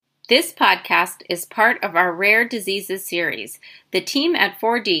This podcast is part of our Rare Diseases series. The team at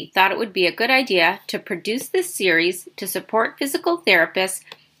 4D thought it would be a good idea to produce this series to support physical therapists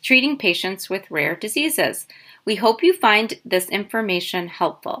treating patients with rare diseases. We hope you find this information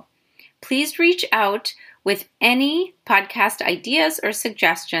helpful. Please reach out with any podcast ideas or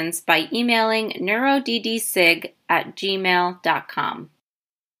suggestions by emailing neuroddSig@gmail.com.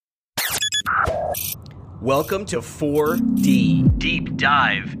 Welcome to 4D, deep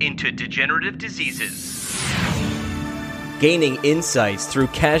dive into degenerative diseases. Gaining insights through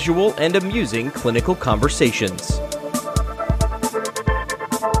casual and amusing clinical conversations.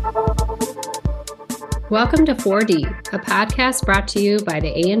 Welcome to 4D, a podcast brought to you by the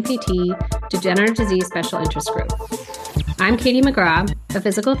ANPT Degenerative Disease Special Interest Group. I'm Katie McGraw, a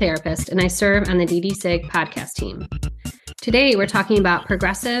physical therapist, and I serve on the DD-SIG podcast team. Today, we're talking about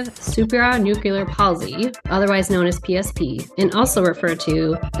progressive supranuclear palsy, otherwise known as PSP, and also referred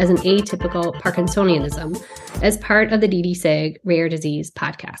to as an atypical Parkinsonianism, as part of the DD-SIG Rare Disease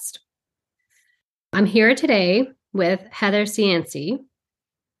podcast. I'm here today with Heather Cianci,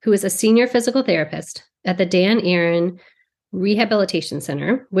 who is a senior physical therapist at the Dan Aaron Rehabilitation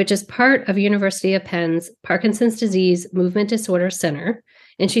Center, which is part of University of Penn's Parkinson's Disease Movement Disorder Center.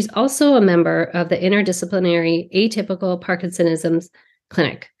 And she's also a member of the Interdisciplinary Atypical Parkinsonism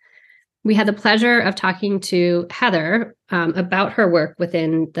Clinic. We had the pleasure of talking to Heather about her work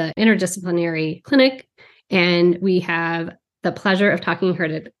within the interdisciplinary clinic. And we have the pleasure of talking to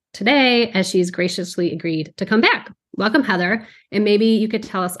her today as she's graciously agreed to come back. Welcome, Heather. And maybe you could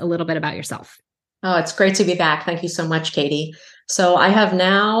tell us a little bit about yourself. Oh, it's great to be back. Thank you so much, Katie. So I have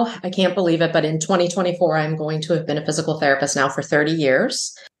now, I can't believe it, but in 2024, I'm going to have been a physical therapist now for 30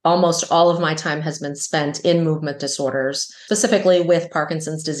 years. Almost all of my time has been spent in movement disorders, specifically with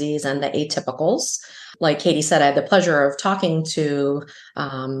Parkinson's disease and the atypicals. Like Katie said, I had the pleasure of talking to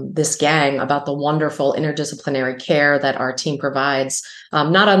this gang about the wonderful interdisciplinary care that our team provides,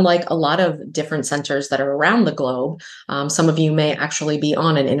 not unlike a lot of different centers that are around the globe. Some of you may actually be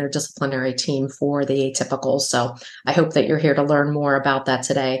on an interdisciplinary team for the atypicals. So I hope that you're here to learn more about that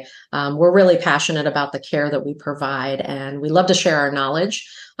today. We're really passionate about the care that we provide, and we love to share our knowledge.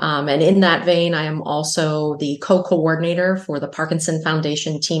 And in that vein, I am also the co-coordinator for the Parkinson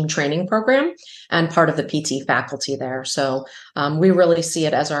Foundation Team Training Program and part of the PT faculty there. So we really see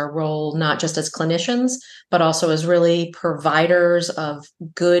it as our role, not just as clinicians, but also as really providers of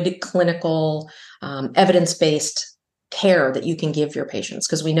good clinical, evidence-based care that you can give your patients,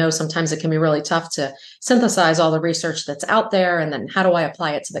 because we know sometimes it can be really tough to synthesize all the research that's out there, and then how do I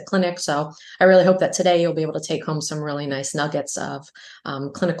apply it to the clinic? So I really hope that today you'll be able to take home some really nice nuggets of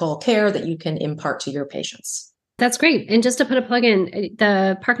clinical care that you can impart to your patients. That's great. And just to put a plug in,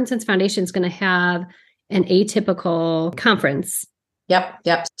 the Parkinson's Foundation is going to have an atypical conference.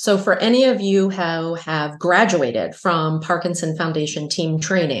 Yep. So for any of you who have graduated from Parkinson Foundation team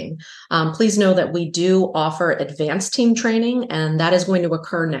training, please know that we do offer advanced team training, and that is going to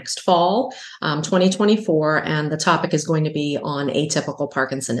occur next fall, 2024, and the topic is going to be on atypical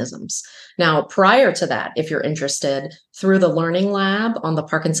Parkinsonisms. Now, prior to that, if you're interested, through the Learning Lab on the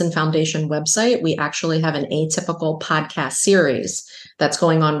Parkinson Foundation website, we actually have an atypical podcast series that's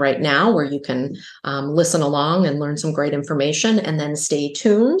going on right now where you can listen along and learn some great information, and then stay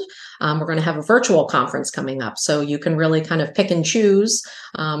tuned. We're going to have a virtual conference coming up, so you can really kind of pick and choose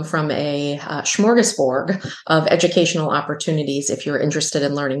from a smorgasbord of educational opportunities if you're interested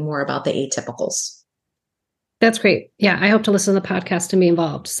in learning more about the atypicals. That's great. Yeah, I hope to listen to the podcast and be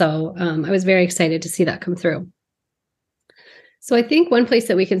involved. So I was very excited to see that come through. So I think one place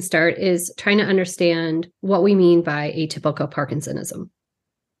that we can start is trying to understand what we mean by atypical Parkinsonism.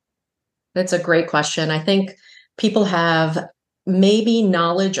 That's a great question. I think people have maybe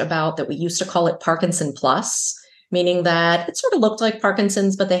knowledge about that. We used to call it Parkinson Plus, meaning that it sort of looked like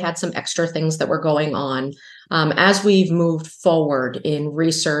Parkinson's, but they had some extra things that were going on. As we've moved forward in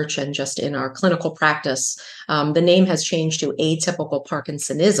research and just in our clinical practice, the name has changed to atypical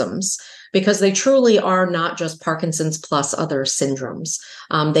Parkinsonisms, because they truly are not just Parkinson's plus other syndromes.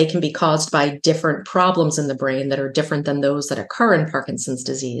 They can be caused by different problems in the brain that are different than those that occur in Parkinson's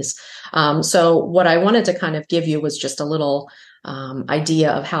disease. So what I wanted to kind of give you was just a little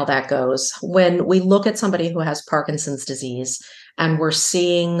idea of how that goes. When we look at somebody who has Parkinson's disease and we're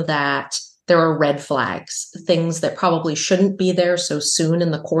seeing that there are red flags, things that probably shouldn't be there so soon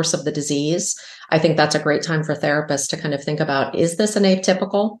in the course of the disease, I think that's a great time for therapists to kind of think about, is this an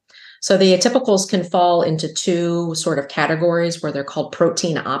atypical? So the atypicals can fall into two sort of categories where they're called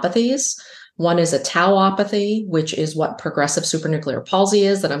proteinopathies. One is a tauopathy, which is what progressive supranuclear palsy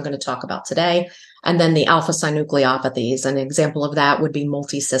is that I'm going to talk about today. And then the alpha synucleopathies, an example of that would be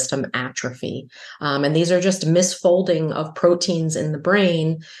multisystem atrophy. And these are just misfolding of proteins in the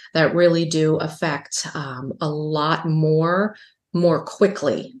brain that really do affect a lot more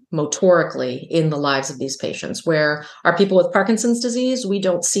quickly, motorically in the lives of these patients. Where our people with Parkinson's disease, we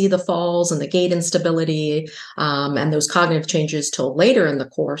don't see the falls and the gait instability and those cognitive changes till later in the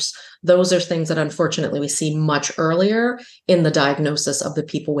course. Those are things that unfortunately we see much earlier in the diagnosis of the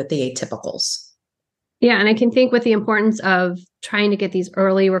people with the atypicals. Yeah, and I can think with the importance of trying to get these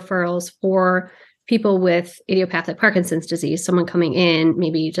early referrals for people with idiopathic Parkinson's disease, someone coming in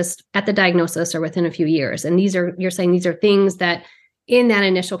maybe just at the diagnosis or within a few years. And you're saying these are things that in that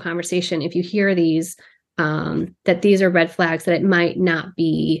initial conversation, if you hear these, that these are red flags that it might not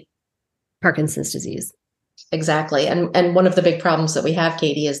be Parkinson's disease. Exactly. And one of the big problems that we have,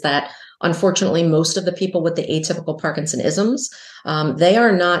 Katie, is that unfortunately, most of the people with the atypical Parkinsonisms, they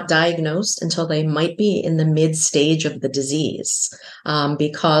are not diagnosed until they might be in the mid stage of the disease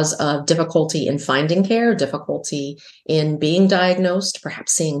because of difficulty in finding care, difficulty in being diagnosed,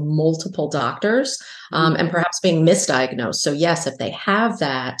 perhaps seeing multiple doctors, and perhaps being misdiagnosed. So yes, if they have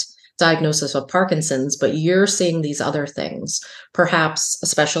that diagnosis of Parkinson's, but you're seeing these other things, perhaps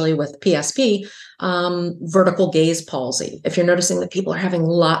especially with PSP, vertical gaze palsy. If you're noticing that people are having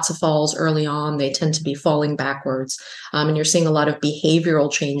lots of falls early on, they tend to be falling backwards, and you're seeing a lot of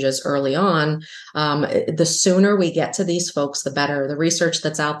behavioral changes early on, the sooner we get to these folks, the better. The research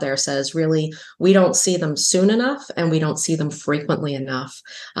that's out there says really we don't see them soon enough and we don't see them frequently enough.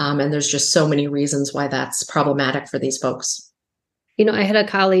 And there's just so many reasons why that's problematic for these folks. I had a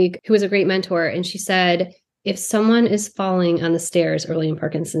colleague who was a great mentor, and she said, if someone is falling on the stairs early in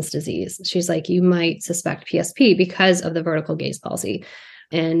Parkinson's disease, she's like, you might suspect PSP because of the vertical gaze palsy.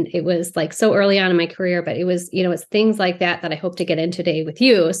 And it was like so early on in my career, but it was, it's things like that I hope to get into today with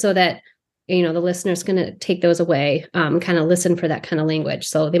you so that, the listener's going to take those away, kind of listen for that kind of language.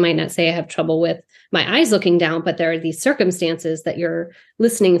 So they might not say I have trouble with my eyes looking down, but there are these circumstances that you're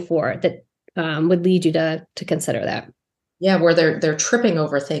listening for that would lead you to consider that. Yeah, where they're tripping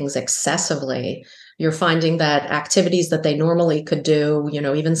over things excessively. You're finding that activities that they normally could do,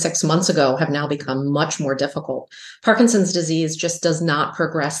 even 6 months ago have now become much more difficult. Parkinson's disease just does not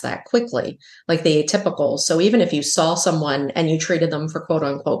progress that quickly, like the atypical. So even if you saw someone and you treated them for quote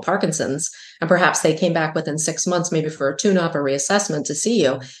unquote Parkinson's, and perhaps they came back within 6 months, maybe for a tune-up or reassessment to see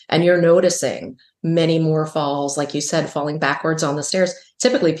you, and you're noticing many more falls, like you said, falling backwards on the stairs.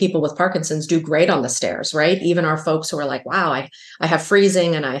 Typically, people with Parkinson's do great on the stairs, right? Even our folks who are like, wow, I have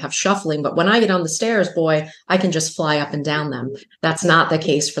freezing and I have shuffling, but when I get on the stairs, boy, I can just fly up and down them. That's not the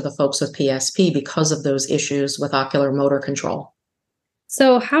case for the folks with PSP because of those issues with ocular motor control.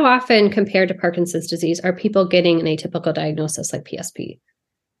 So how often compared to Parkinson's disease are people getting an atypical diagnosis like PSP?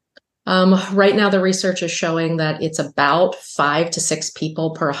 Right now, the research is showing that it's about 5 to 6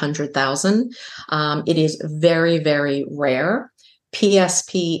 people per 100,000. It is very, very rare.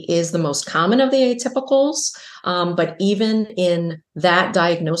 PSP is the most common of the atypicals, but even in that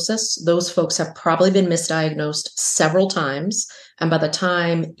diagnosis, those folks have probably been misdiagnosed several times. And by the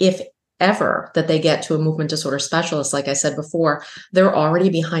time, if ever, that they get to a movement disorder specialist, like I said before, they're already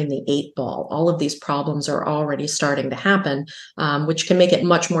behind the 8 ball. All of these problems are already starting to happen, which can make it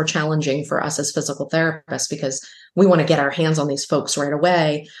much more challenging for us as physical therapists because we want to get our hands on these folks right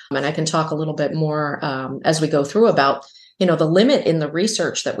away. And I can talk a little bit more as we go through about the limit in the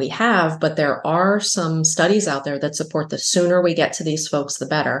research that we have, but there are some studies out there that support the sooner we get to these folks, the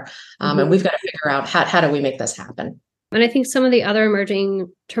better. And we've got to figure out how do we make this happen. And I think some of the other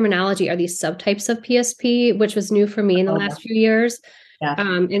emerging terminology are these subtypes of PSP, which was new for me in the last few years. Yeah.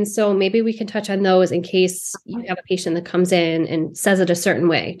 And so maybe we can touch on those in case you have a patient that comes in and says it a certain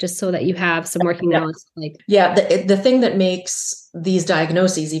way, just so that you have some working knowledge. The thing that makes these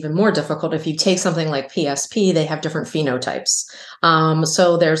diagnoses even more difficult, if you take something like PSP, they have different phenotypes.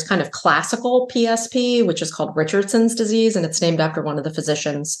 So there's kind of classical PSP, which is called Richardson's disease, and it's named after one of the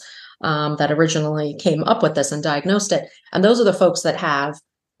physicians that originally came up with this and diagnosed it. And those are the folks that have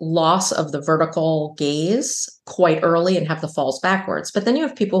loss of the vertical gaze quite early and have the falls backwards. But then you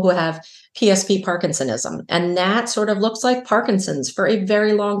have people who have PSP Parkinsonism, and that sort of looks like Parkinson's for a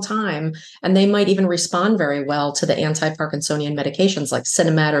very long time. And they might even respond very well to the anti-Parkinsonian medications like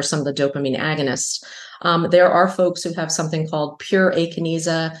Sinemet or some of the dopamine agonists. There are folks who have something called pure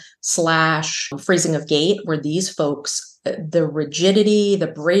akinesia / freezing of gait, where these folks, the rigidity, the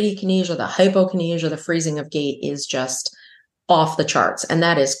bradykinesia, the hypokinesia, the freezing of gait is just off the charts. And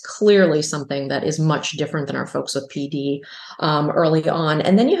that is clearly something that is much different than our folks with PD early on.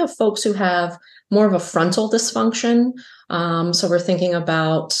 And then you have folks who have more of a frontal dysfunction. So we're thinking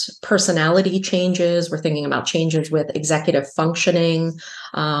about personality changes. We're thinking about changes with executive functioning,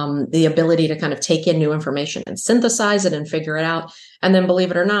 the ability to kind of take in new information and synthesize it and figure it out. And then,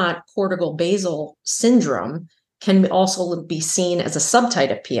 believe it or not, cortical basal syndrome can also be seen as a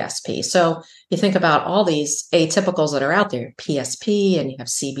subtype of PSP. So you think about all these atypicals that are out there, PSP, and you have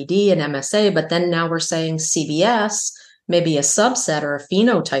CBD and MSA, but then now we're saying CBS, maybe a subset or a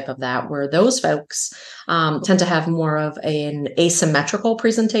phenotype of that, where those folks tend to have more of an asymmetrical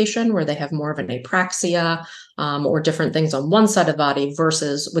presentation, where they have more of an apraxia or different things on one side of the body,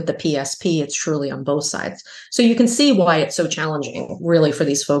 versus with the PSP, it's truly on both sides. So you can see why it's so challenging, really, for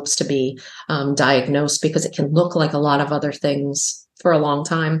these folks to be diagnosed, because it can look like a lot of other things for a long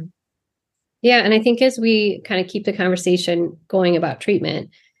time. Yeah. And I think as we kind of keep the conversation going about treatment,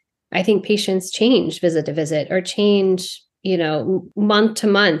 I think patients change visit to visit or change, month to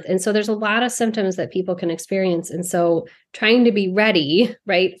month. And so there's a lot of symptoms that people can experience. And so trying to be ready,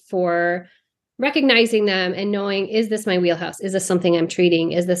 right, for recognizing them and knowing, is this my wheelhouse? Is this something I'm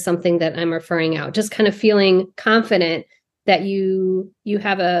treating? Is this something that I'm referring out? Just kind of feeling confident that you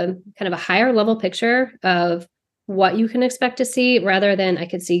have a kind of a higher level picture of what you can expect to see, rather than I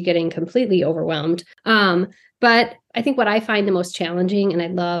could see getting completely overwhelmed. But I think what I find the most challenging, and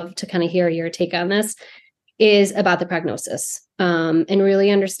I'd love to kind of hear your take on this, is about the prognosis, and really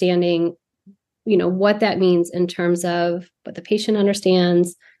understanding, what that means in terms of what the patient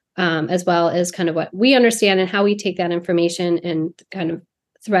understands, as well as kind of what we understand and how we take that information and kind of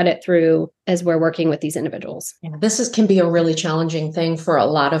thread it through as we're working with these individuals. Yeah, this can be a really challenging thing for a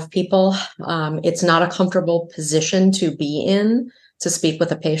lot of people. It's not a comfortable position to be in, to speak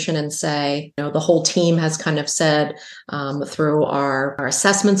with a patient and say, the whole team has kind of said through our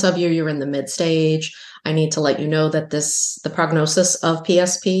assessments of you, you're in the mid stage. I need to let you know that the prognosis of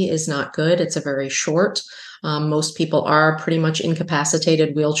PSP is not good. It's a very short. Most people are pretty much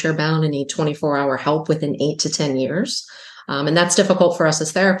incapacitated, wheelchair bound, and need 24-hour help within 8 to 10 years. And that's difficult for us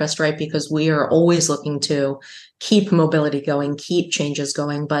as therapists, right? Because we are always looking to keep mobility going, keep changes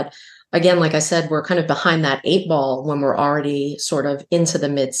going. But again, like I said, we're kind of behind that 8 ball when we're already sort of into the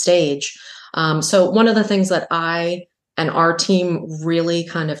mid stage. So one of the things that I and our team really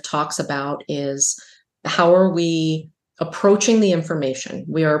kind of talks about is, how are we approaching the information?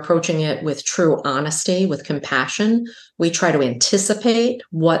 We are approaching it with true honesty, with compassion. We try to anticipate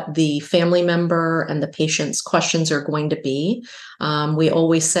what the family member and the patient's questions are going to be. We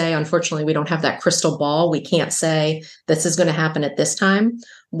always say, unfortunately, we don't have that crystal ball. We can't say this is going to happen at this time.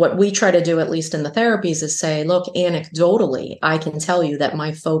 What we try to do, at least in the therapies, is say, look, anecdotally, I can tell you that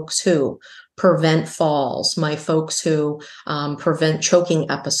my folks who prevent falls, my folks who prevent choking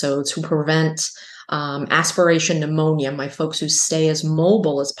episodes, who prevent aspiration pneumonia, my folks who stay as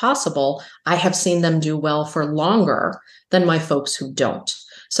mobile as possible, I have seen them do well for longer than my folks who don't.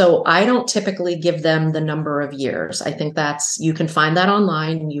 So I don't typically give them the number of years. I think you can find that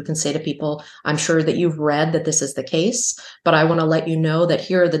online, and you can say to people, I'm sure that you've read that this is the case, but I want to let you know that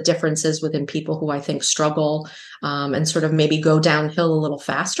here are the differences within people who I think struggle and sort of maybe go downhill a little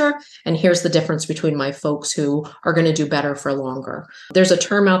faster. And here's the difference between my folks who are going to do better for longer. There's a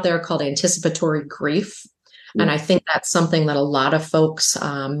term out there called anticipatory grief. And I think that's something that a lot of folks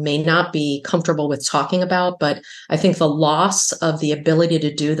may not be comfortable with talking about, but I think the loss of the ability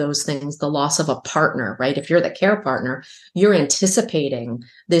to do those things, the loss of a partner, right? If you're the care partner, you're anticipating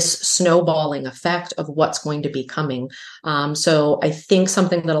this snowballing effect of what's going to be coming. So I think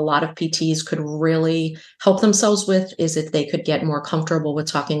something that a lot of PTs could really help themselves with is if they could get more comfortable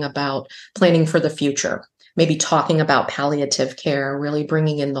with talking about planning for the future. Maybe talking about palliative care, really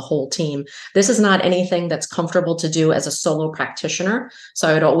bringing in the whole team. This is not anything that's comfortable to do as a solo practitioner. So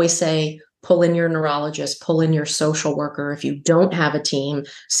I would always say, pull in your neurologist, pull in your social worker. If you don't have a team,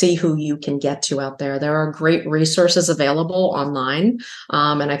 see who you can get to out there. There are great resources available online,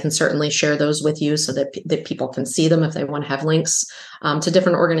 and I can certainly share those with you so that people can see them if they want to have links to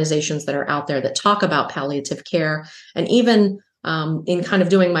different organizations that are out there that talk about palliative care. And even in kind of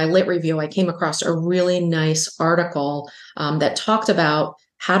doing my lit review, I came across a really nice article that talked about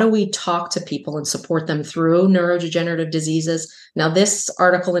how do we talk to people and support them through neurodegenerative diseases. Now, this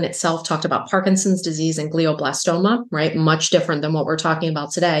article in itself talked about Parkinson's disease and glioblastoma, right? Much different than what we're talking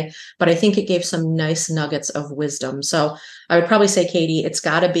about today, but I think it gave some nice nuggets of wisdom. So I would probably say, Katie, it's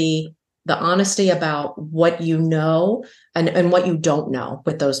got to be the honesty about what you know and what you don't know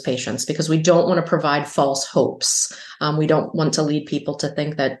with those patients, because we don't want to provide false hopes. We don't want to lead people to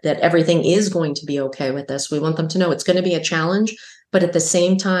think that everything is going to be okay with this. We want them to know it's going to be a challenge, but at the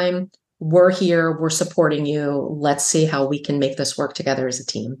same time, we're here, we're supporting you. Let's see how we can make this work together as a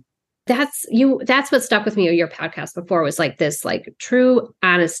team. That's what stuck with me of your podcast before, was like this, like true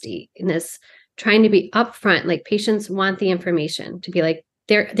honesty in this, trying to be upfront. Like patients want the information to be like,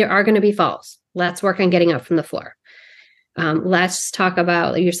 there are going to be falls. Let's work on getting up from the floor. Let's talk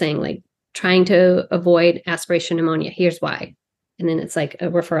about, like you're saying, like trying to avoid aspiration pneumonia. Here's why. And then it's like a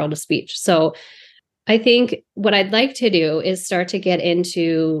referral to speech. So I think what I'd like to do is start to get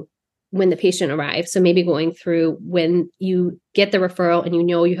into when the patient arrives. So maybe going through when you get the referral and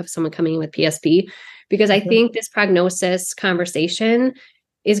you have someone coming in with PSP, because I think this prognosis conversation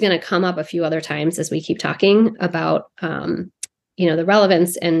is going to come up a few other times as we keep talking about, the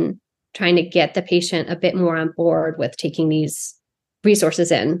relevance and trying to get the patient a bit more on board with taking these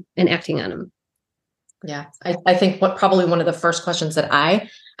resources in and acting on them. Yeah, I think probably one of the first questions that I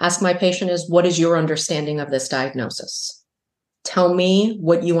ask my patient is, what is your understanding of this diagnosis? Tell me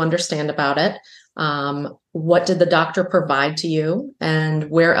what you understand about it. What did the doctor provide to you? And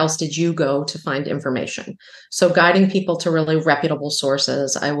where else did you go to find information? So guiding people to really reputable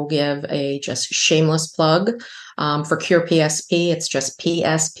sources. I will give a just shameless plug for Cure PSP. It's just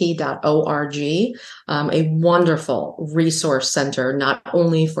psp.org, a wonderful resource center, not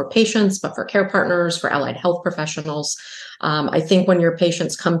only for patients, but for care partners, for allied health professionals. I think when your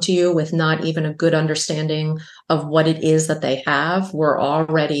patients come to you with not even a good understanding of what it is that they have, we're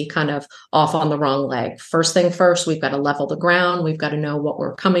already kind of off on the wrong leg. First thing first, we've got to level the ground. We've got to know what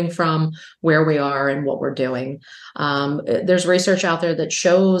we're coming from, where we are, and what we're doing. There's research out there that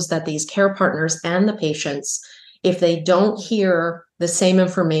shows that these care partners and the patients, if they don't hear the same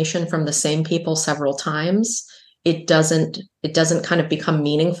information from the same people several times, it doesn't kind of become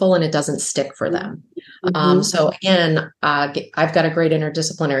meaningful and it doesn't stick for them. So again, I've got a great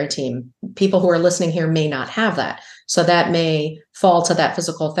interdisciplinary team. People who are listening here may not have that. So that may fall to that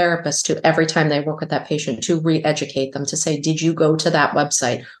physical therapist to every time they work with that patient to re-educate them, to say, did you go to that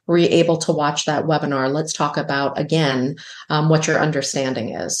website? Were you able to watch that webinar? Let's talk about, again, what your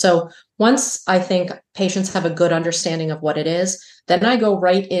understanding is. So once I think patients have a good understanding of what it is, then I go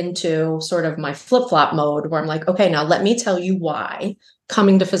right into sort of my flip-flop mode where I'm like, okay, now let me tell you why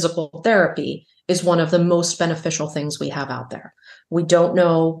coming to physical therapy is one of the most beneficial things we have out there. We don't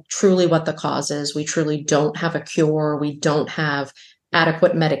know truly what the cause is. We truly don't have a cure. We don't have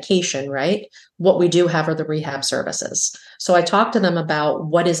adequate medication, right? What we do have are the rehab services. So I talk to them about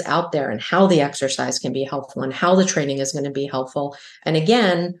what is out there and how the exercise can be helpful and how the training is going to be helpful. And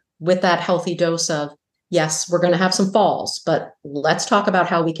again, with that healthy dose of, yes, we're going to have some falls, but let's talk about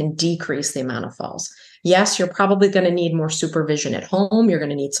how we can decrease the amount of falls. Yes, you're probably going to need more supervision at home. You're going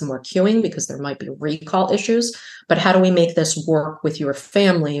to need some more cueing because there might be recall issues. But how do we make this work with your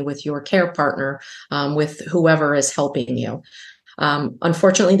family, with your care partner, with whoever is helping you?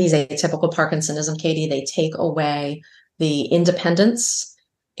 Unfortunately, these atypical Parkinsonism, Katie, they take away the independence,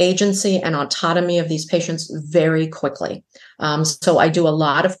 agency, and autonomy of these patients very quickly. So I do a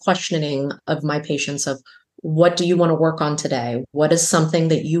lot of questioning of my patients of, what do you want to work on today? What is something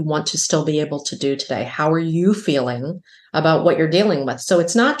that you want to still be able to do today? How are you feeling about what you're dealing with? So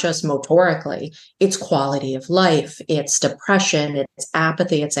it's not just motorically, it's quality of life, it's depression, it's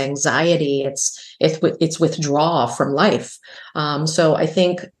apathy, it's anxiety, it's withdrawal from life. So I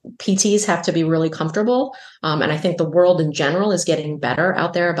think PTs have to be really comfortable. And I think the world in general is getting better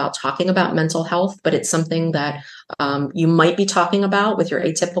out there about talking about mental health, but it's something that you might be talking about with your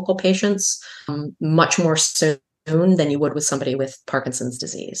atypical patients much more soon than you would with somebody with Parkinson's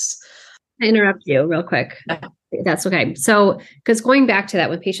disease. I interrupt you real quick. That's okay. So, because going back to that,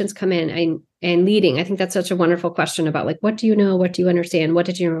 when patients come in and leading, I think that's such a wonderful question about like, what do you know? What do you understand? What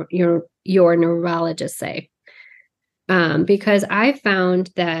did your neurologist say? Because I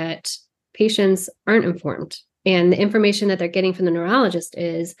found that patients aren't informed, and the information that they're getting from the neurologist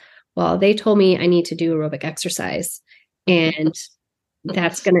is, well, they told me I need to do aerobic exercise and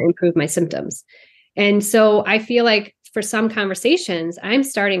that's going to improve my symptoms. And so I feel like for some conversations, I'm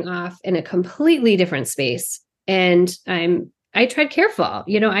starting off in a completely different space, and I tread careful.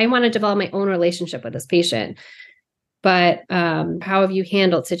 I want to develop my own relationship with this patient. But how have you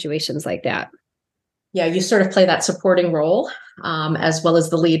handled situations like that? Yeah, you sort of play that supporting role as well as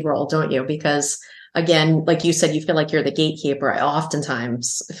the lead role, don't you? Because again, like you said, you feel like you're the gatekeeper. I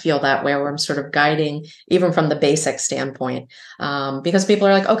oftentimes feel that way, where I'm sort of guiding even from the basic standpoint, because people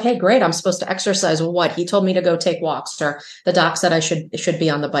are like, okay, great, I'm supposed to exercise. Well, what? He told me to go take walks, or the doc said I should be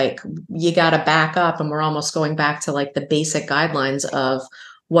on the bike. You got to back up. And we're almost going back to like the basic guidelines of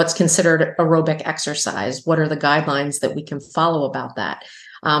what's considered aerobic exercise. What are the guidelines that we can follow about that?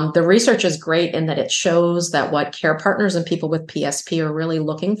 The research is great in that it shows that what care partners and people with PSP are really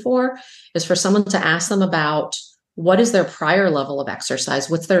looking for is for someone to ask them about what is their prior level of exercise,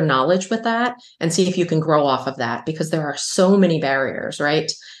 what's their knowledge with that, and see if you can grow off of that, because there are so many barriers,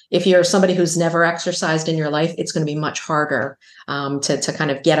 right? If you're somebody who's never exercised in your life, it's going to be much harder to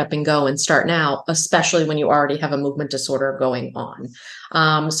kind of get up and go and start now, especially when you already have a movement disorder going on.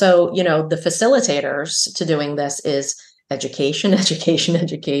 So, the facilitators to doing this is education,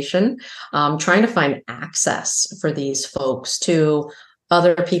 trying to find access for these folks to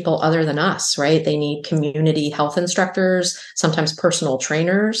other people other than us, right? They need community health instructors, sometimes personal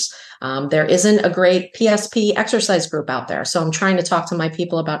trainers. There isn't a great PSP exercise group out there. So I'm trying to talk to my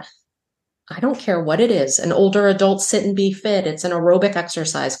people about, I don't care what it is, an older adult sit and be fit. It's an aerobic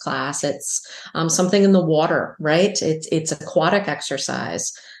exercise class. It's something in the water, right? It's aquatic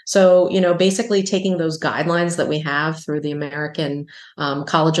exercise. So, basically taking those guidelines that we have through the American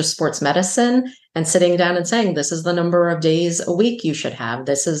College of Sports Medicine and sitting down and saying, this is the number of days a week you should have.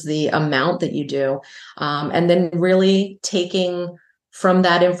 This is the amount that you do. And then really taking from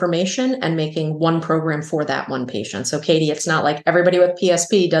that information and making one program for that one patient. So Katie, it's not like everybody with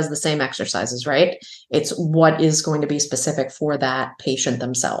PSP does the same exercises, right? It's what is going to be specific for that patient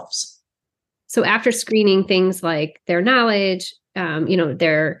themselves. So after screening things like their knowledge,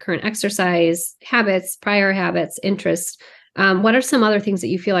 their current exercise habits, prior habits, interests, what are some other things that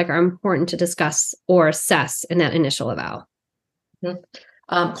you feel like are important to discuss or assess in that initial eval?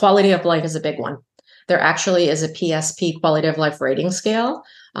 Quality of life is a big one. There actually is a PSP quality of life rating scale.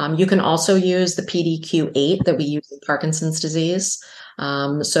 You can also use the PDQ-8 that we use in Parkinson's disease.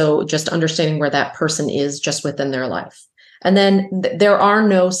 So just understanding where that person is just within their life. And then there are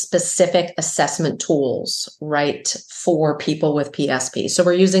no specific assessment tools, right, for people with PSP. So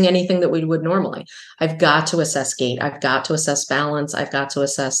we're using anything that we would normally. I've got to assess gait. I've got to assess balance. I've got to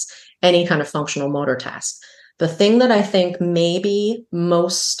assess any kind of functional motor task. The thing that I think maybe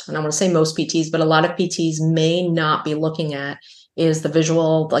most, and I want to say most PTs, but a lot of PTs may not be looking at is the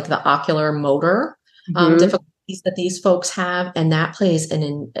visual, like the ocular motor difficulties that these folks have. And that plays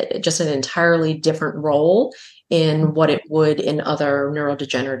just an entirely different role in what it would in other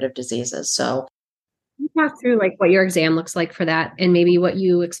neurodegenerative diseases. So you talk through like what your exam looks like for that, and maybe what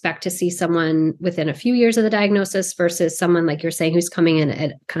you expect to see someone within a few years of the diagnosis versus someone like you're saying who's coming in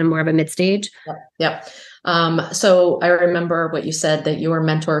at kind of more of a mid-stage. Yep. So I remember what you said, that your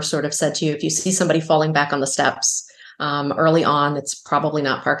mentor sort of said to you, if you see somebody falling back on the steps early on, it's probably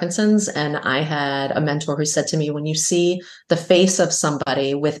not Parkinson's. And I had a mentor who said to me, when you see the face of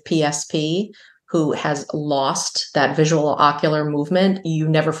somebody with PSP who has lost that visual ocular movement, you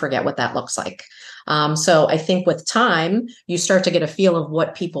never forget what that looks like. So I think with time, you start to get a feel of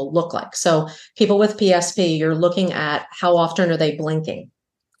what people look like. So people with PSP, you're looking at how often are they blinking,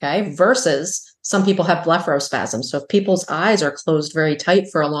 okay? Versus some people have blepharospasm. So if people's eyes are closed very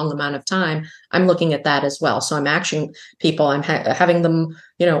tight for a long amount of time, I'm looking at that as well. So I'm actually people, I'm having them,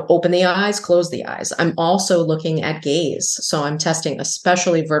 open the eyes, close the eyes. I'm also looking at gaze. So I'm testing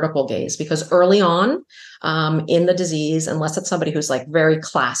especially vertical gaze, because early on in the disease, unless it's somebody who's like very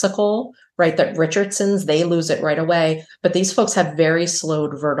classical, right, that Richardson's, they lose it right away. But these folks have very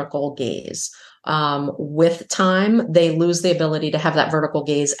slowed vertical gaze. With time, they lose the ability to have that vertical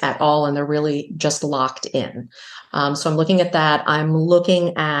gaze at all, and they're really just locked in. So I'm looking at that. I'm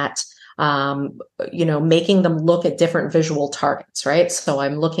looking at, making them look at different visual targets, right? So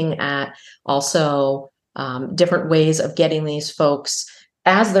I'm looking at also different ways of getting these folks,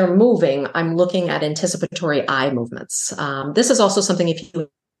 as they're moving, I'm looking at anticipatory eye movements. This is also something, if you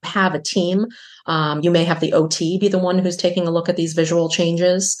have a team, you may have the OT be the one who's taking a look at these visual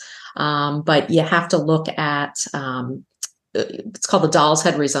changes. But you have to look at, it's called the doll's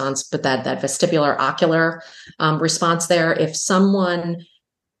head response, but that vestibular ocular response there. If someone,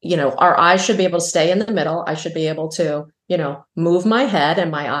 our eyes should be able to stay in the middle. I should be able to, move my head and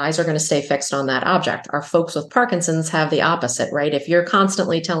my eyes are going to stay fixed on that object. Our folks with Parkinson's have the opposite, right? If you're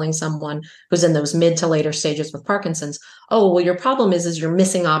constantly telling someone who's in those mid to later stages with Parkinson's, oh, well, your problem is you're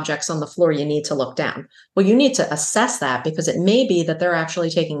missing objects on the floor. You need to look down. Well, you need to assess that, because it may be that they're actually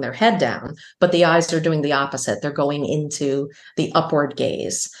taking their head down, but the eyes are doing the opposite. They're going into the upward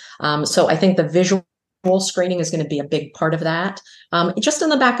gaze. So I think the visual screening is going to be a big part of that. Just in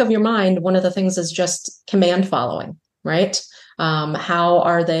the back of your mind, one of the things is just command following, right? How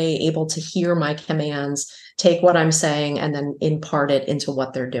are they able to hear my commands, take what I'm saying, and then impart it into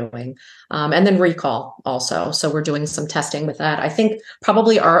what they're doing? And then recall also. So we're doing some testing with that. I think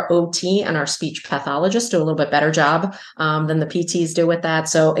probably our OT and our speech pathologists do a little bit better job than the PTs do with that.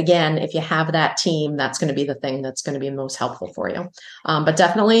 So again, if you have that team, that's going to be the thing that's going to be most helpful for you. But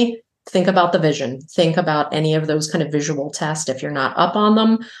definitely think about the vision. Think about any of those kind of visual tests. If you're not up on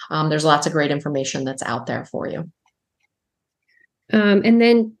them, there's lots of great information that's out there for you. And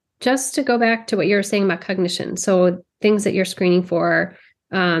then just to go back to what you were saying about cognition. So things that you're screening for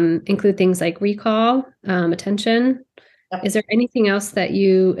include things like recall, attention. Yep. Is there anything else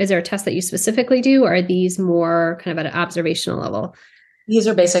is there a test that you specifically do, or are these more kind of at an observational level? These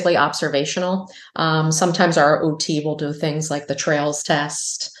are basically observational. Sometimes our OT will do things like the trails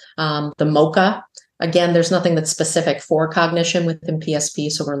test, the MOCA. Again, there's nothing that's specific for cognition within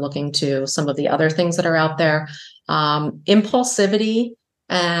PSP, so we're looking to some of the other things that are out there. Impulsivity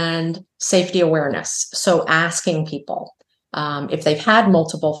and safety awareness. So asking people if they've had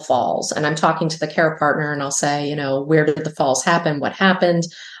multiple falls, and I'm talking to the care partner and I'll say, where did the falls happen? What happened?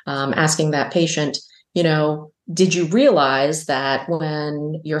 Asking that patient, did you realize that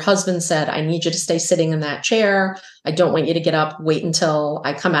when your husband said, I need you to stay sitting in that chair, I don't want you to get up, wait until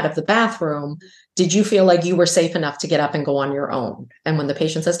I come out of the bathroom, did you feel like you were safe enough to get up and go on your own? And when the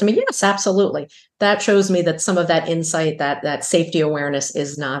patient says to me, yes, absolutely, that shows me that some of that insight, that safety awareness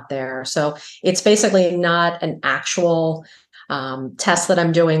is not there. So it's basically not an actual test that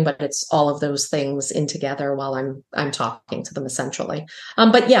I'm doing, but it's all of those things in together while I'm talking to them essentially.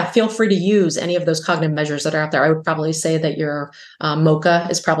 But yeah, feel free to use any of those cognitive measures that are out there. I would probably say that your MOCA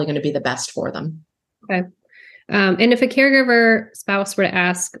is probably going to be the best for them. Okay. And if a caregiver spouse were to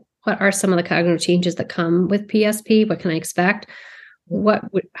ask, what are some of the cognitive changes that come with PSP? What can I expect?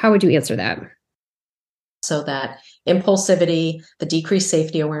 How would you answer that? So that impulsivity, the decreased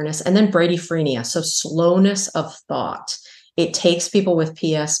safety awareness, and then bradyphrenia, so slowness of thought. It takes people with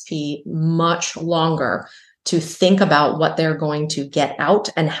PSP much longer to think about what they're going to get out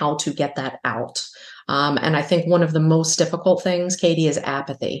and how to get that out. And I think one of the most difficult things, Katie, is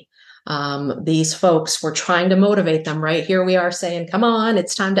apathy. These folks, we're trying to motivate them, right? Here we are saying, come on,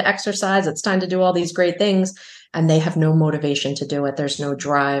 it's time to exercise. It's time to do all these great things. And they have no motivation to do it. There's no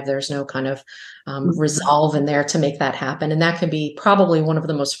drive. There's no kind of resolve in there to make that happen. And that can be probably one of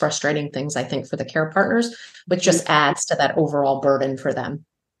the most frustrating things, I think, for the care partners, which just adds to that overall burden for them.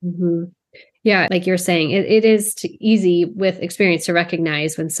 Mm-hmm. Yeah, like you're saying, it is easy with experience to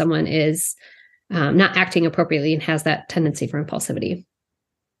recognize when someone is not acting appropriately and has that tendency for impulsivity.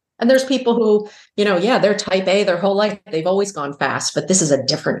 And there's people who, they're type A their whole life. They've always gone fast, but this is a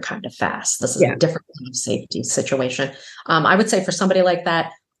different kind of fast. This is a different kind of safety situation. I would say for somebody like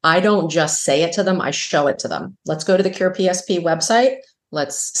that, I don't just say it to them, I show it to them. Let's go to the Cure PSP website.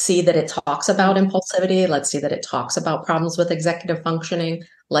 Let's see that it talks about impulsivity. Let's see that it talks about problems with executive functioning.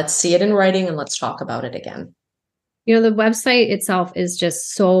 Let's see it in writing and let's talk about it again. The website itself is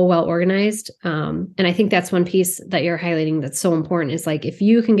just so well organized. And I think that's one piece that you're highlighting that's so important is like, if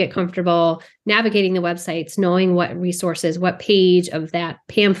you can get comfortable navigating the websites, knowing what resources, what page of that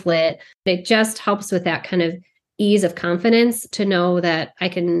pamphlet, it just helps with that kind of ease of confidence to know that I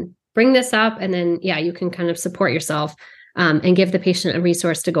can bring this up. And then, you can kind of support yourself and give the patient a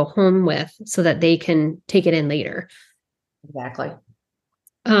resource to go home with so that they can take it in later. Exactly.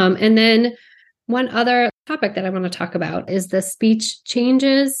 And then one other topic that I want to talk about is the speech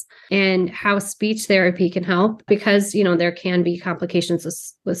changes and how speech therapy can help, because, there can be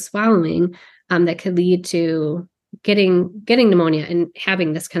complications with swallowing that could lead to getting pneumonia and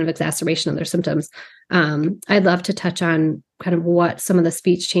having this kind of exacerbation of their symptoms. I'd love to touch on kind of what some of the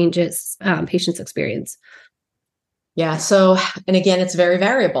speech changes patients experience. Yeah. So, and again, it's very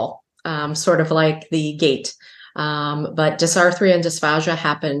variable, sort of like the gait. But dysarthria and dysphagia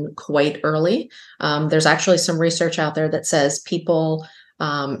happen quite early. There's actually some research out there that says people,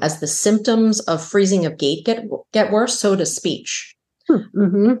 as the symptoms of freezing of gait get worse, so does speech.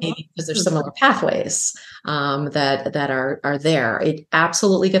 Mm-hmm. Maybe because there's similar pathways that are there. It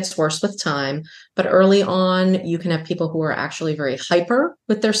absolutely gets worse with time, but early on, you can have people who are actually very hyper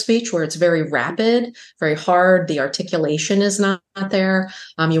with their speech, where it's very rapid, very hard. The articulation is not there.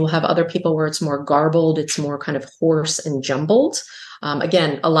 You will have other people where it's more garbled, it's more kind of hoarse and jumbled.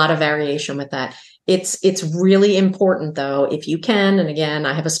 Again, a lot of variation with that. It's really important, though, if you can, and again,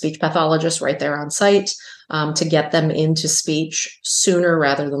 I have a speech pathologist right there on site. to get them into speech sooner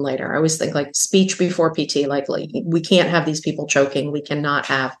rather than later. I always think like speech before PT, like we can't have these people choking. We cannot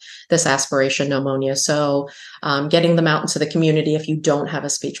have this aspiration pneumonia. So getting them out into the community if you don't have a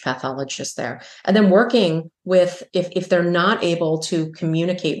speech pathologist there. And then working with, if they're not able to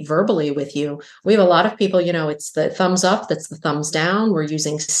communicate verbally with you, we have a lot of people, it's the thumbs up, that's the thumbs down. We're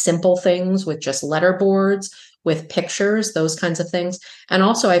using simple things with just letter boards, with pictures, those kinds of things. And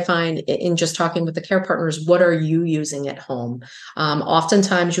also I find in just talking with the care partners, what are you using at home?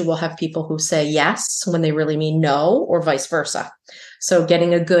 Oftentimes you will have people who say yes when they really mean no, or vice versa. So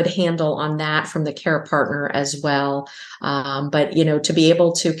getting a good handle on that from the care partner as well. But, to be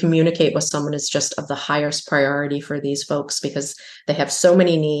able to communicate with someone is just of the highest priority for these folks because they have so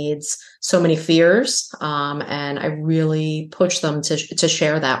many needs, so many fears. And I really push them to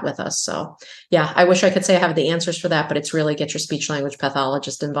share that with us. So yeah, I wish I could say I have the answers for that, but it's really get your speech language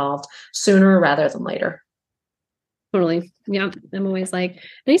pathologist involved sooner rather than later. Totally. Yeah. I'm always like,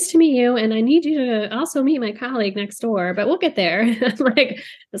 nice to meet you. And I need you to also meet my colleague next door, but we'll get there.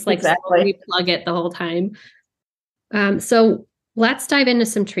 Exactly. We plug it the whole time. So let's dive into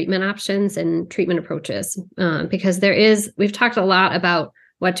some treatment options and treatment approaches, because we've talked a lot about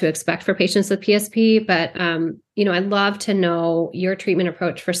what to expect for patients with PSP, but, I'd love to know your treatment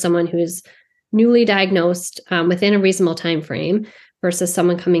approach for someone who's newly diagnosed within a reasonable time frame versus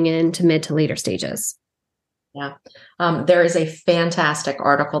someone coming in to mid to later stages. Yeah. There is a fantastic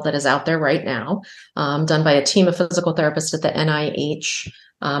article that is out there right now, done by a team of physical therapists at the NIH.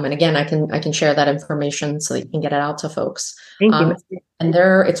 And again, I can share that information so that you can get it out to folks. Thank you. And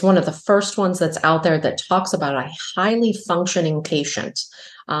it's one of the first ones that's out there that talks about a highly functioning patient.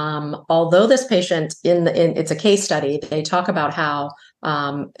 Although this patient it's a case study, they talk about how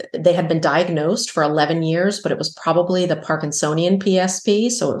they had been diagnosed for 11 years, but it was probably the Parkinsonian PSP.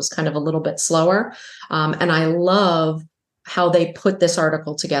 So it was kind of a little bit slower. And I love how they put this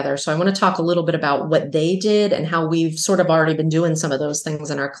article together. So I want to talk a little bit about what they did and how we've sort of already been doing some of those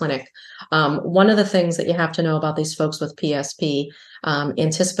things in our clinic. One of the things that you have to know about these folks with PSP,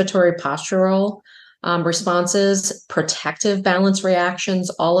 anticipatory postural responses, protective balance reactions,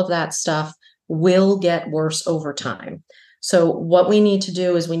 all of that stuff will get worse over time. So what we need to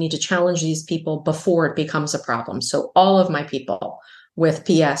do is we need to challenge these people before it becomes a problem. So all of my people with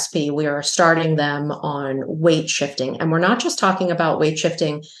PSP, we are starting them on weight shifting. And we're not just talking about weight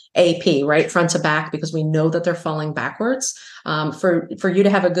shifting AP, right? Front to back, because we know that they're falling backwards. For you to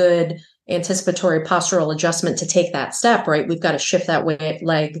have a good anticipatory postural adjustment to take that step, right? We've got to shift the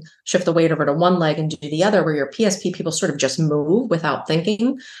weight over to one leg and do the other, where your PSP people sort of just move without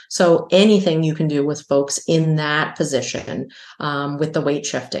thinking. So anything you can do with folks in that position with the weight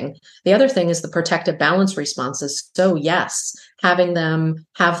shifting. The other thing is the protective balance responses. So yes, having them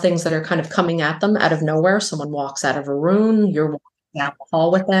have things that are kind of coming at them out of nowhere. Someone walks out of a room, you're walking down the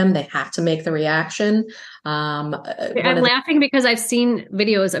hall with them, they have to make the reaction. I'm laughing because I've seen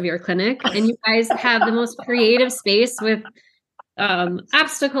videos of your clinic and you guys have the most creative space with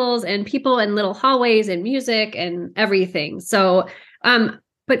obstacles and people and little hallways and music and everything. So,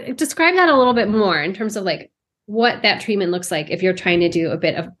 but describe that a little bit more in terms of like what that treatment looks like if you're trying to do a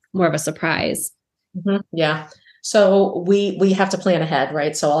bit of more of a surprise. Mm-hmm. Yeah. So we have to plan ahead,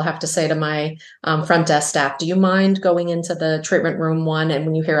 right? So I'll have to say to my front desk staff, do you mind going into the treatment room one? And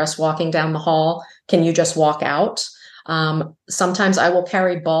when you hear us walking down the hall, can you just walk out? Sometimes I will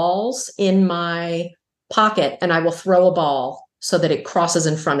carry balls in my pocket and I will throw a ball so that it crosses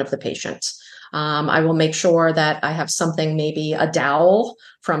in front of the patient. I will make sure that I have something, maybe a dowel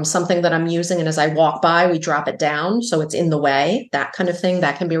from something that I'm using. And as I walk by, we drop it down so it's in the way, that kind of thing.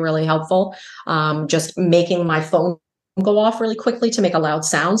 That can be really helpful. Just making my phone go off really quickly to make a loud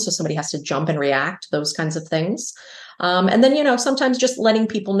sound. So somebody has to jump and react, those kinds of things. And then, sometimes just letting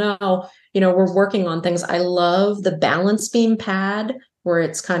people know, we're working on things. I love the balance beam pad where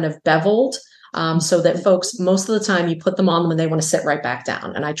it's kind of beveled. So that folks, most of the time you put them on when they want to sit right back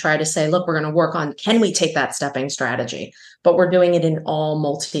down. And I try to say, look, we're going to work on, can we take that stepping strategy? But we're doing it in all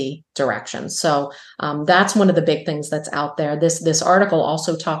multi directions. So that's one of the big things that's out there. This article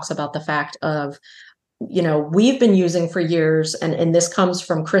also talks about the fact of, we've been using for years, and this comes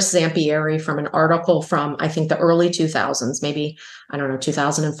from Chris Zampieri from an article from, I think, the early 2000s, maybe,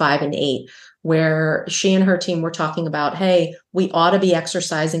 2005 and 8, where she and her team were talking about, hey, we ought to be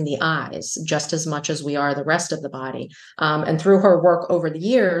exercising the eyes just as much as we are the rest of the body. And through her work over the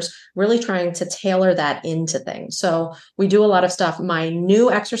years, really trying to tailor that into things. So we do a lot of stuff. My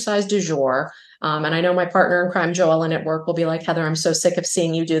new exercise du jour, and I know my partner in crime, Joellen at work, will be like, Heather, I'm so sick of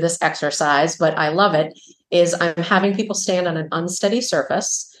seeing you do this exercise, but I love it, is I'm having people stand on an unsteady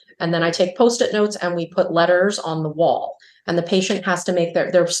surface. And then I take Post-it notes and we put letters on the wall. And the patient has to make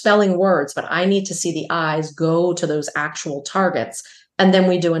they're spelling words, but I need to see the eyes go to those actual targets. And then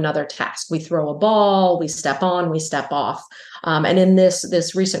we do another task. We throw a ball, we step on, we step off. And in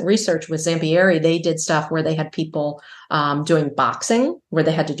this recent research with Zampieri, they did stuff where they had people doing boxing, where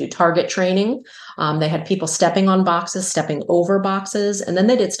they had to do target training. They had people stepping on boxes, stepping over boxes, and then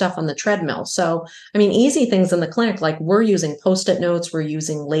they did stuff on the treadmill. So, I mean, easy things in the clinic, like we're using Post-it notes, we're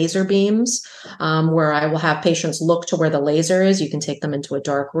using laser beams, where I will have patients look to where the laser is. You can take them into a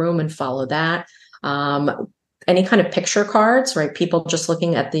dark room and follow that. Any kind of picture cards, right? People just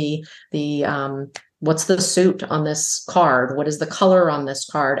looking at the what's the suit on this card? What is the color on this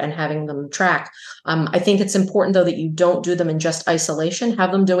card? And having them track. I think it's important, though, that you don't do them in just isolation.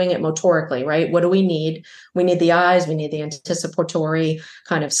 Have them doing it motorically, right? What do we need? We need the eyes. We need the anticipatory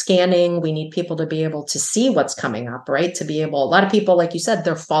kind of scanning. We need people to be able to see what's coming up, right? To be able, a lot of people, like you said,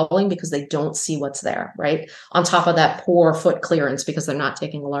 they're falling because they don't see what's there, right? On top of that poor foot clearance because they're not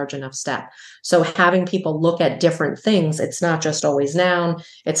taking a large enough step. So having people look at different things, it's not just always down.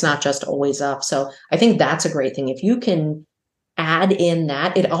 It's not just always up. So I think that's a great thing. If you can add in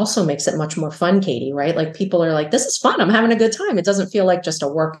that, it also makes it much more fun, Katie, right? Like people are like, this is fun. I'm having a good time. It doesn't feel like just a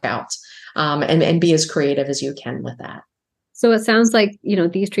workout. And be as creative as you can with that. So it sounds like,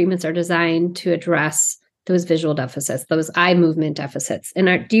 these treatments are designed to address those visual deficits, those eye movement deficits.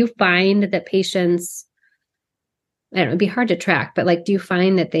 And do you find that patients, I don't know, it'd be hard to track, but do you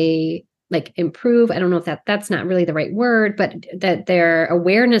find that they improve? I don't know if that's not really the right word, but that their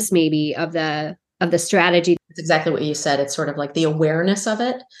awareness maybe of the strategy. It's exactly what you said. It's sort of like the awareness of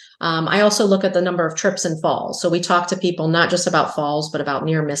it. I also look at the number of trips and falls. So we talk to people not just about falls, but about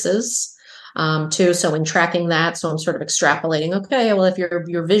near misses too. So in tracking that, so I'm sort of extrapolating, okay, well, if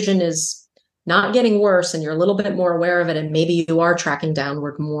your vision is not getting worse and you're a little bit more aware of it, and maybe you are tracking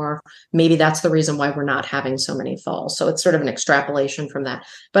downward more, maybe that's the reason why we're not having so many falls. So it's sort of an extrapolation from that.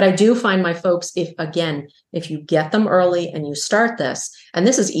 But I do find my folks, if you get them early and you start this, and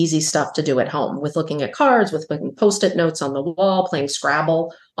this is easy stuff to do at home with looking at cards, with putting Post-it notes on the wall, playing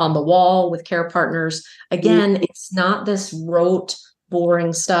Scrabble on the wall with care partners. Again, it's not this rote,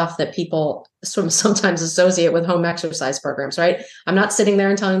 boring stuff that people sort of sometimes associate with home exercise programs, right? I'm not sitting there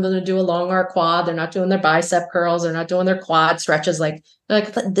and telling them to do a long arc quad. They're not doing their bicep curls. They're not doing their quad stretches. Like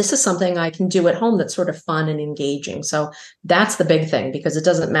this is something I can do at home that's sort of fun and engaging. So that's the big thing, because it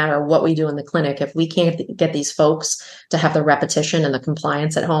doesn't matter what we do in the clinic. If we can't get these folks to have the repetition and the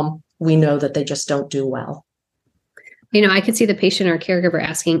compliance at home, we know that they just don't do well. I could see the patient or caregiver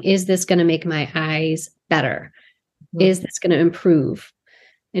asking, is this going to make my eyes better? Is this going to improve?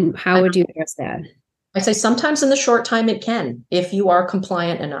 And how would you address that? I say sometimes in the short time it can, if you are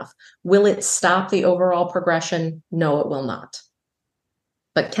compliant enough. Will it stop the overall progression? No, it will not.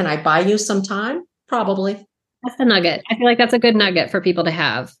 But can I buy you some time? Probably. That's a nugget. I feel like that's a good nugget for people to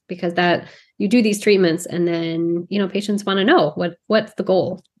have, because that you do these treatments and then, patients want to know what's the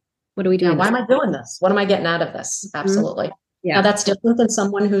goal? What do we do? Yeah, why am I doing this? What am I getting out of this? Absolutely. Mm-hmm. Yeah. Now that's different than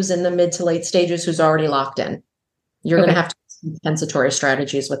someone who's in the mid to late stages who's already locked in. You're going to have to do compensatory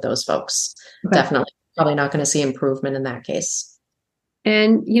strategies with those folks. Okay. Definitely. Probably not going to see improvement in that case.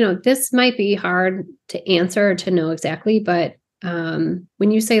 And, this might be hard to answer or to know exactly, but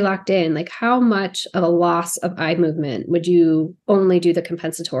when you say locked in, how much of a loss of eye movement would you only do the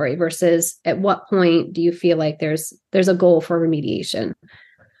compensatory versus at what point do you feel like there's a goal for remediation?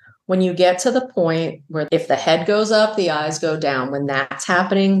 When you get to the point where if the head goes up, the eyes go down, when that's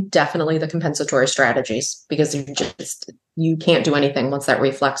happening, definitely the compensatory strategies, because you can't do anything once that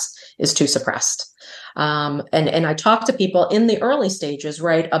reflex is too suppressed. And I talk to people in the early stages,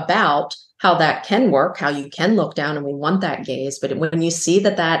 right, about how that can work, how you can look down and we want that gaze. But when you see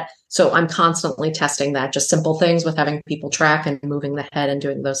so I'm constantly testing that, just simple things with having people track and moving the head and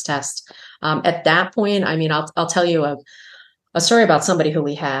doing those tests. At that point, I mean, I'll tell you a story about somebody who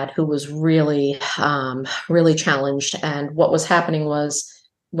we had who was really, really challenged. And what was happening was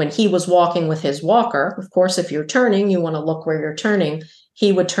when he was walking with his walker, of course, if you're turning, you want to look where you're turning.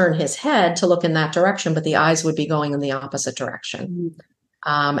 He would turn his head to look in that direction, but the eyes would be going in the opposite direction.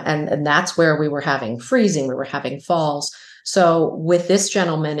 And that's where we were having freezing. We were having falls. So with this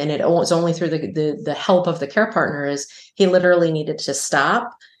gentleman, and it was only through the help of the care partner, is he literally needed to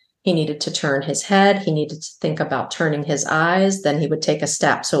stop. He needed to turn his head. He needed to think about turning his eyes. Then he would take a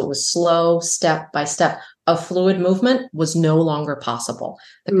step. So it was slow, step by step, of fluid movement was no longer possible.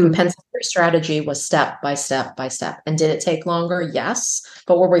 The compensatory strategy was step by step by step. And did it take longer? Yes.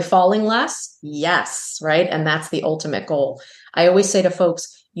 But were we falling less? Yes. Right. And that's the ultimate goal. I always say to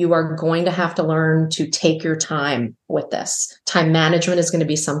folks, you are going to have to learn to take your time with this. Time management is going to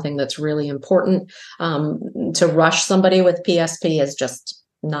be something that's really important. To rush somebody with PSP is just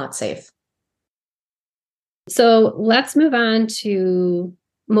not safe. So let's move on to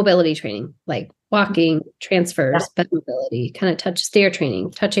mobility training, like walking, transfers, bed mobility, kind of touch stair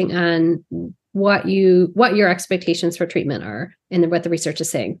training, touching on what your expectations for treatment are and what the research is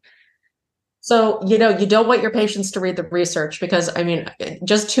saying. So, you don't want your patients to read the research because,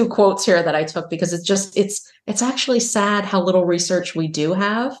 just 2 quotes here that I took because it's actually sad how little research we do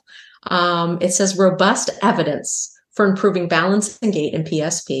have. It says robust evidence for improving balance and gait in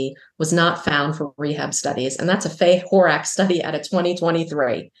PSP was not found for rehab studies. And that's a Faye Horak study out of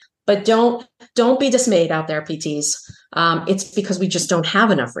 2023. But don't be dismayed out there, PTs. It's because we just don't have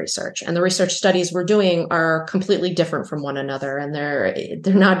enough research, and the research studies we're doing are completely different from one another, and they're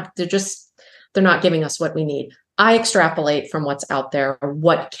not giving us what we need. I extrapolate from what's out there.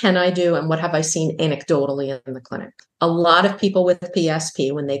 What can I do, and what have I seen anecdotally in the clinic? A lot of people with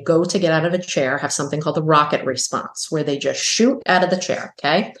PSP, when they go to get out of a chair, have something called the rocket response, where they just shoot out of the chair.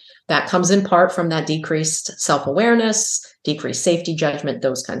 Okay, that comes in part from that decreased self-awareness, decreased safety judgment,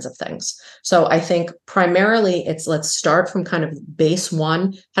 those kinds of things. So I think primarily let's start from kind of base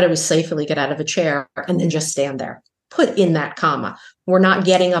one. How do we safely get out of a chair, and then just stand there? Put in that comma. We're not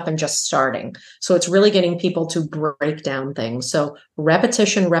getting up and just starting. So it's really getting people to break down things. So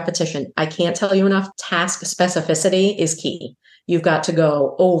repetition. I can't tell you enough. Task specificity is key. You've got to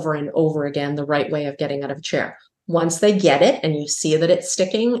go over and over again the right way of getting out of a chair. Once they get it and you see that it's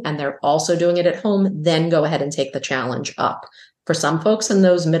sticking and they're also doing it at home, then go ahead and take the challenge up. For some folks in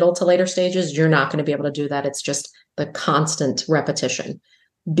those middle to later stages, you're not going to be able to do that. It's just the constant repetition.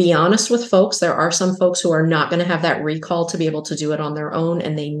 Be honest with folks. There are some folks who are not going to have that recall to be able to do it on their own,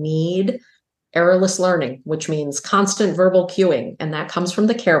 and they need errorless learning, which means constant verbal cueing, and that comes from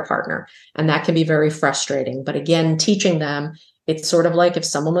the care partner, and that can be very frustrating. But again, teaching them, it's sort of like if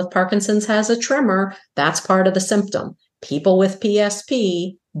someone with Parkinson's has a tremor, that's part of the symptom. People with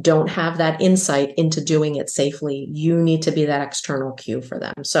PSP don't have that insight into doing it safely. You need to be that external cue for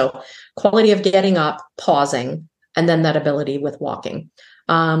them. So quality of getting up, pausing, and then that ability with walking.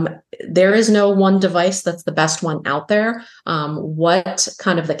 There is no one device that's the best one out there. What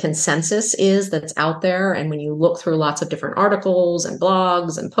kind of the consensus is that's out there, and when you look through lots of different articles and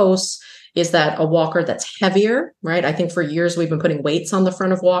blogs and posts, is that a walker that's heavier, right? I think for years we've been putting weights on the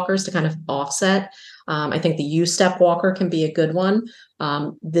front of walkers to kind of offset. I think the U-step walker can be a good one.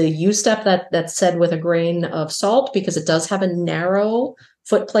 The U-step that's said with a grain of salt, because it does have a narrow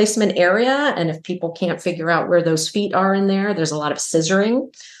foot placement area. And if people can't figure out where those feet are in there, there's a lot of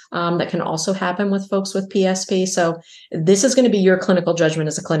scissoring that can also happen with folks with PSP. So this is going to be your clinical judgment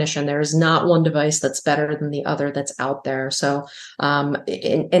as a clinician. There is not one device that's better than the other that's out there. So, and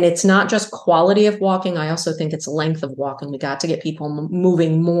it's not just quality of walking. I also think it's length of walking. We got to get people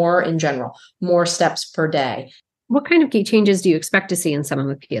moving more in general, more steps per day. What kind of gait changes do you expect to see in someone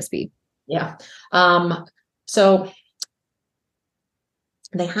with PSP? Yeah. So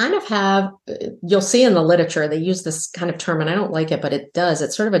they kind of have, you'll see in the literature, they use this kind of term, and I don't like it, but it does.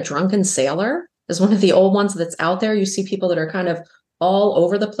 It's sort of a drunken sailor is one of the old ones that's out there. You see people that are kind of all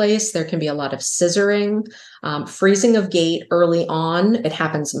over the place. There can be a lot of scissoring, freezing of gait early on. It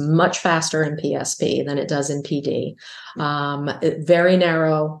happens much faster in PSP than it does in PD. Very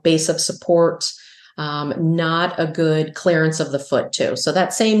narrow base of support. Not a good clearance of the foot too. So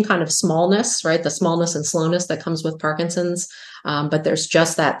that same kind of smallness, right? The smallness and slowness that comes with Parkinson's. But there's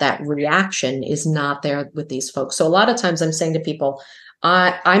just that reaction is not there with these folks. So a lot of times I'm saying to people,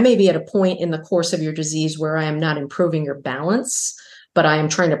 I may be at a point in the course of your disease where I am not improving your balance, but I am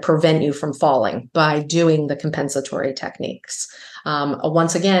trying to prevent you from falling by doing the compensatory techniques.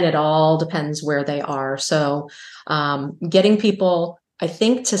 Once again, it all depends where they are. So getting people, I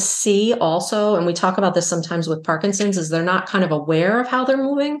think, to see also, and we talk about this sometimes with Parkinson's, is they're not kind of aware of how they're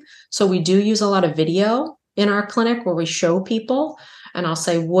moving. So we do use a lot of video in our clinic where we show people, and I'll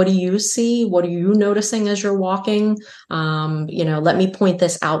say, what do you see? What are you noticing as you're walking? Let me point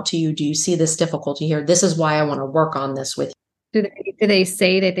this out to you. Do you see this difficulty here? This is why I want to work on this with you. Do they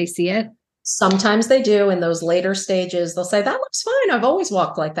say that they see it? Sometimes they do. In those later stages, they'll say, that looks fine. I've always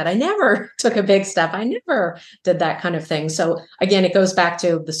walked like that. I never took a big step. I never did that kind of thing. So again, it goes back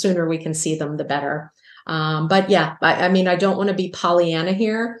to the sooner we can see them, the better. But yeah, I don't want to be Pollyanna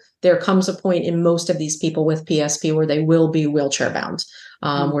here. There comes a point in most of these people with PSP where they will be wheelchair bound.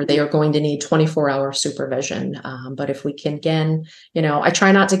 where they are going to need 24-hour supervision. But if we can, again, I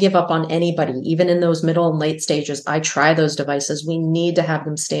try not to give up on anybody, even in those middle and late stages. I try those devices. We need to have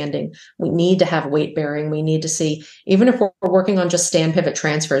them standing. We need to have weight bearing. We need to see, even if we're working on just stand pivot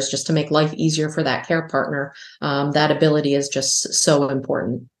transfers, just to make life easier for that care partner, that ability is just so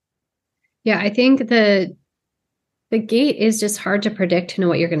important. Yeah, I think the gait is just hard to predict to know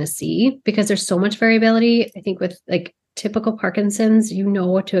what you're going to see because there's so much variability. I think with like typical Parkinson's, you know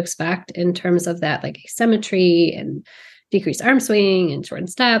what to expect in terms of that, like asymmetry and decreased arm swing and shortened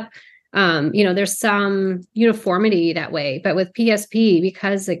step. There's some uniformity that way, but with PSP,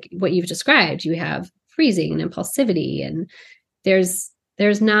 because like what you've described, you have freezing and impulsivity, and there's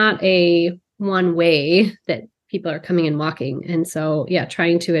not a one way that people are coming and walking. And so, yeah,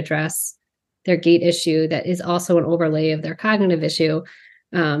 trying to address their gait issue that is also an overlay of their cognitive issue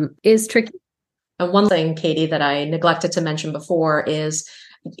is tricky. And one thing, Katie, that I neglected to mention before is,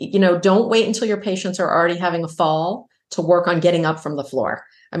 don't wait until your patients are already having a fall to work on getting up from the floor.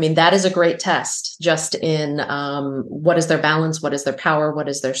 I mean, that is a great test just in what is their balance, what is their power, what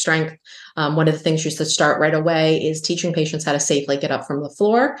is their strength. One of the things you should start right away is teaching patients how to safely get up from the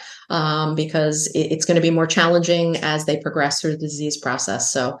floor because it's going to be more challenging as they progress through the disease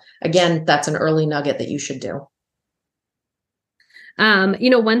process. So again, that's an early nugget that you should do.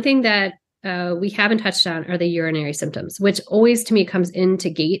 One thing that we haven't touched on are the urinary symptoms, which always to me comes into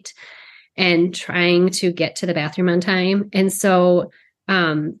gait and trying to get to the bathroom on time. And so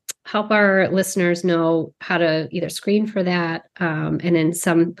help our listeners know how to either screen for that. And in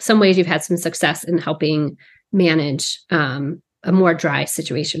some ways you've had some success in helping manage a more dry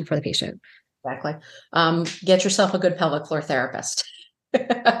situation for the patient. Exactly. Get yourself a good pelvic floor therapist.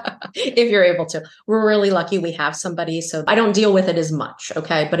 If you're able to. We're really lucky we have somebody, so I don't deal with it as much,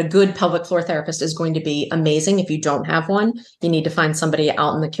 okay? But a good pelvic floor therapist is going to be amazing. If you don't have one, you need to find somebody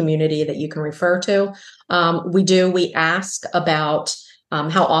out in the community that you can refer to. We ask about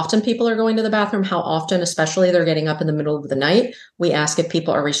how often people are going to the bathroom, how often, especially they're getting up in the middle of the night. We ask if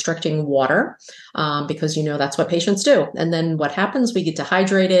people are restricting water because, that's what patients do. And then what happens? We get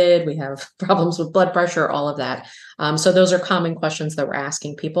dehydrated. We have problems with blood pressure, all of that. So those are common questions that we're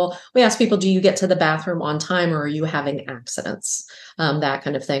asking people. We ask people, do you get to the bathroom on time or are you having accidents? That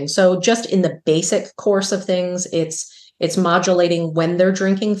kind of thing. So just in the basic course of things, it's modulating when they're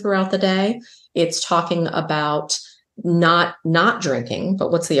drinking throughout the day. It's talking about not drinking,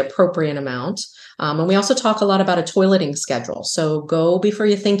 but what's the appropriate amount. And we also talk a lot about a toileting schedule. So go before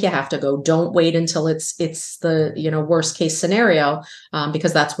you think you have to go. Don't wait until it's the worst case scenario,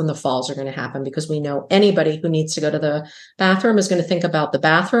 because that's when the falls are going to happen. Because we know anybody who needs to go to the bathroom is going to think about the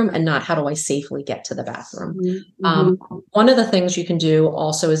bathroom and not how do I safely get to the bathroom. Mm-hmm. One of the things you can do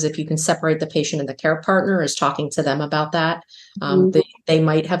also is if you can separate the patient and the care partner is talking to them about that. They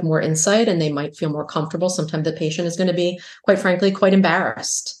might have more insight and they might feel more comfortable. Sometimes the patient is going to be, quite frankly, quite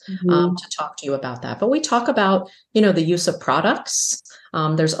embarrassed to talk to you about that. But we talk about, the use of products.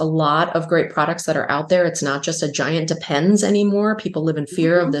 There's a lot of great products that are out there. It's not just a giant Depends anymore. People live in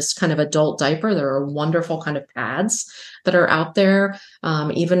fear of this kind of adult diaper. There are wonderful kind of pads that are out there.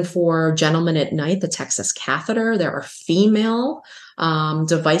 Even for gentlemen at night, the Texas catheter. There are female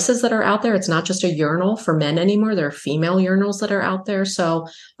devices that are out there. It's not just a urinal for men anymore. There are female urinals that are out there. So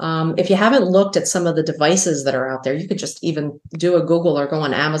if you haven't looked at some of the devices that are out there, you could just even do a Google or go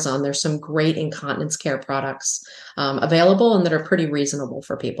on Amazon. There's some great incontinence care products available and that are pretty reasonable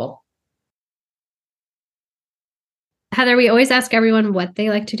for people. Heather, we always ask everyone what they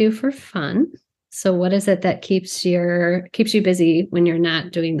like to do for fun. So what is it that keeps you busy when you're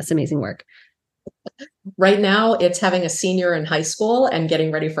not doing this amazing work? Right now, it's having a senior in high school and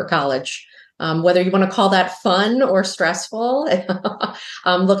getting ready for college. Whether you want to call that fun or stressful,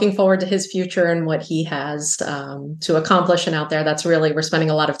 I'm looking forward to his future and what he has to accomplish. And out there, we're spending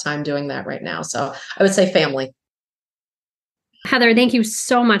a lot of time doing that right now. So I would say family. Heather, thank you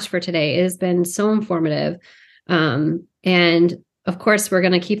so much for today. It has been so informative. And of course, we're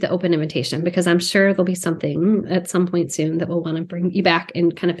going to keep the open invitation because I'm sure there'll be something at some point soon that we'll want to bring you back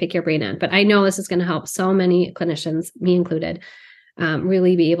and kind of pick your brain on. But I know this is going to help so many clinicians, me included,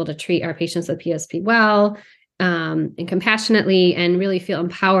 really be able to treat our patients with PSP well and compassionately and really feel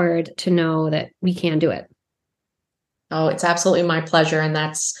empowered to know that we can do it. Oh, it's absolutely my pleasure. And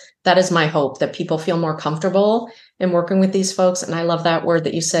that is my hope, that people feel more comfortable in working with these folks. And I love that word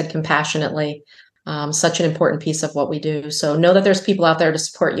that you said, compassionately. Such an important piece of what we do. So know that there's people out there to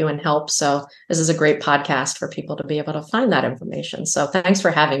support you and help. So this is a great podcast for people to be able to find that information. So thanks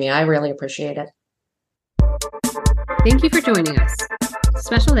for having me. I really appreciate it. Thank you for joining us.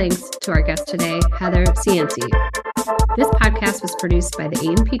 Special thanks to our guest today, Heather Cianci. This podcast was produced by the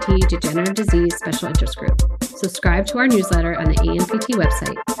ANPT Degenerative Disease Special Interest Group. Subscribe to our newsletter on the ANPT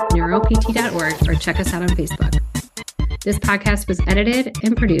website, neuropt.org, or check us out on Facebook. This podcast was edited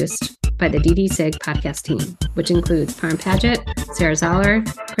and produced by the DD-SIG podcast team, which includes Parm Paget, Sarah Zoller,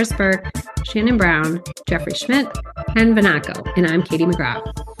 Chris Burke, Shannon Brown, Jeffrey Schmidt, and Vanaco, and I'm Katie McGraw.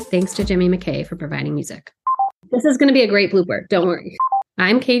 Thanks to Jimmy McKay for providing music. This is going to be a great blooper. Don't worry.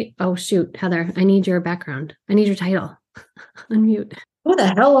 I'm Kate. Oh, shoot, Heather, I need your background. I need your title. Unmute. Who the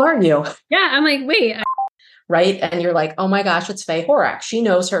hell are you? Yeah, I'm like, wait. Right? And you're like, oh my gosh, it's Faye Horak. She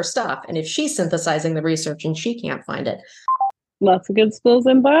knows her stuff. And if she's synthesizing the research and she can't find it. Lots of good schools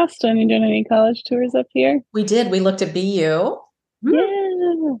in Boston. You doing any college tours up here? We did. We looked at BU.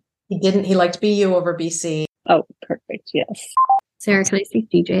 Yeah. He didn't. He liked BU over BC. Oh, perfect. Yes. Sarah, can I see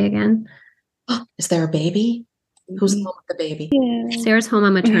DJ again? Is there a baby? Who's home with the baby? Yeah. Sarah's home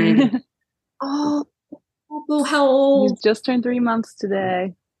on maternity. Oh, how old? He's just turned 3 months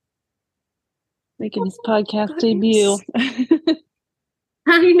today. Making his podcast debut.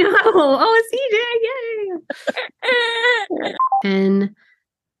 I know. Oh, CJ, yay! And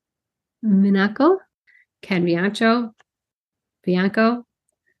Minaco, Bianco.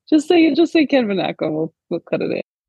 Just say Ken Vanaco. We'll cut it in.